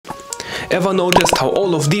Ever noticed how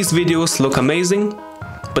all of these videos look amazing,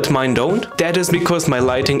 but mine don't? That is because my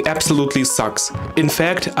lighting absolutely sucks. In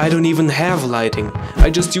fact, I don't even have lighting. I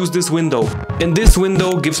just use this window. And this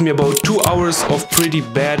window gives me about 2 hours of pretty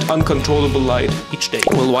bad, uncontrollable light each day.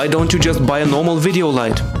 Well, why don't you just buy a normal video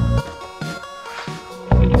light?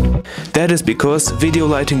 That is because video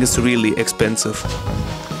lighting is really expensive.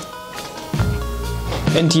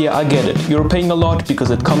 And yeah, I get it. You're paying a lot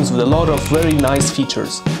because it comes with a lot of very nice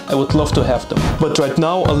features. I would love to have them. But right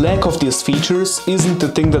now, a lack of these features isn't the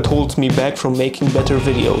thing that holds me back from making better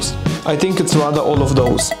videos. I think it's rather all of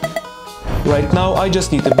those. Right now, I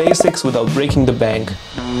just need the basics without breaking the bank.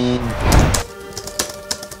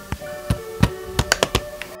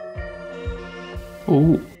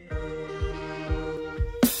 Ooh.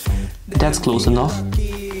 That's close enough.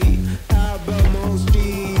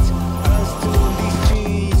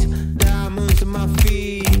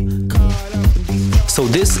 So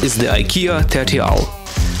this is the IKEA Studio.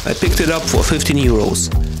 I picked it up for 15 euros.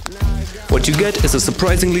 What you get is a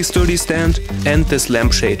surprisingly sturdy stand and this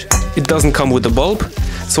lampshade. It doesn't come with a bulb,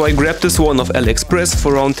 so I grabbed this one off AliExpress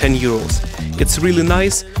for around 10 euros. It's really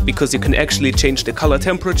nice because you can actually change the color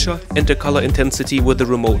temperature and the color intensity with the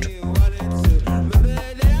remote.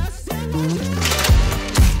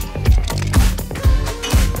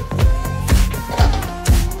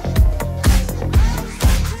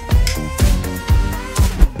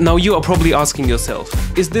 Now you are probably asking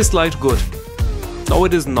yourself, is this light good? No,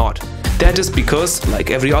 it is not. That is because, like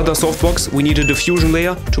every other softbox, we need a diffusion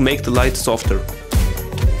layer to make the light softer.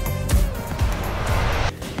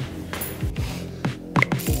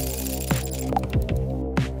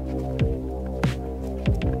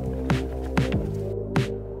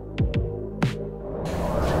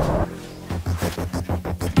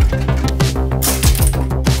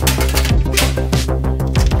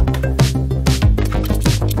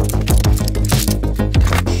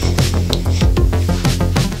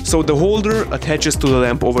 So the holder attaches to the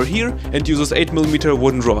lamp over here and uses 8mm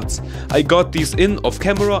wooden rods. I got these in off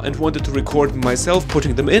camera and wanted to record myself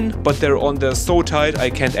putting them in, but they're on there so tight I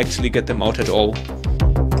can't actually get them out at all.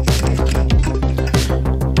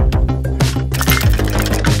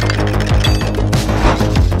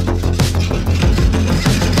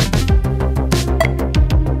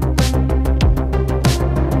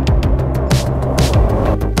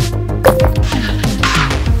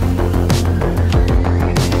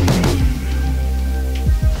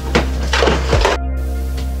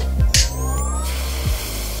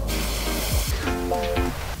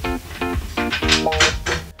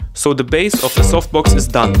 So the base of the softbox is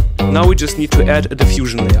done. Now we just need to add a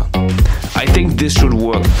diffusion layer. I think this should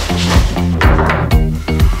work.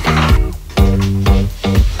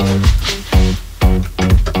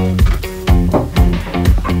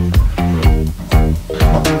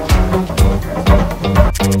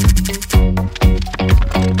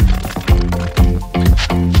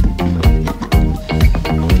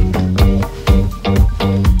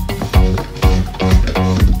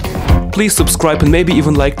 Please subscribe and maybe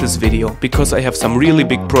even like this video, because I have some really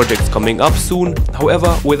big projects coming up soon.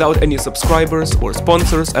 However, without any subscribers or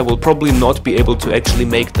sponsors, I will probably not be able to actually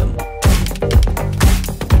make them.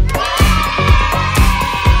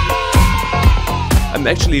 I'm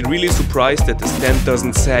actually really surprised that the stand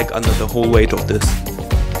doesn't sag under the whole weight of this.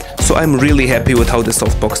 So I'm really happy with how the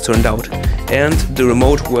softbox turned out, and the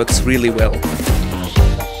remote works really well.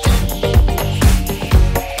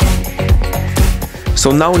 So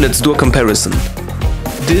now let's do a comparison.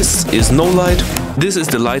 This is no light, this is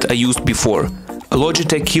the light I used before, a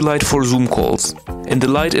Logitech key light for Zoom calls. And the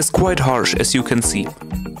light is quite harsh, as you can see.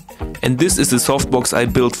 And this is the softbox I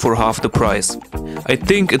built for half the price. I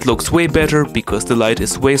think it looks way better because the light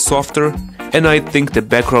is way softer, and I think the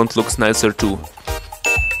background looks nicer too.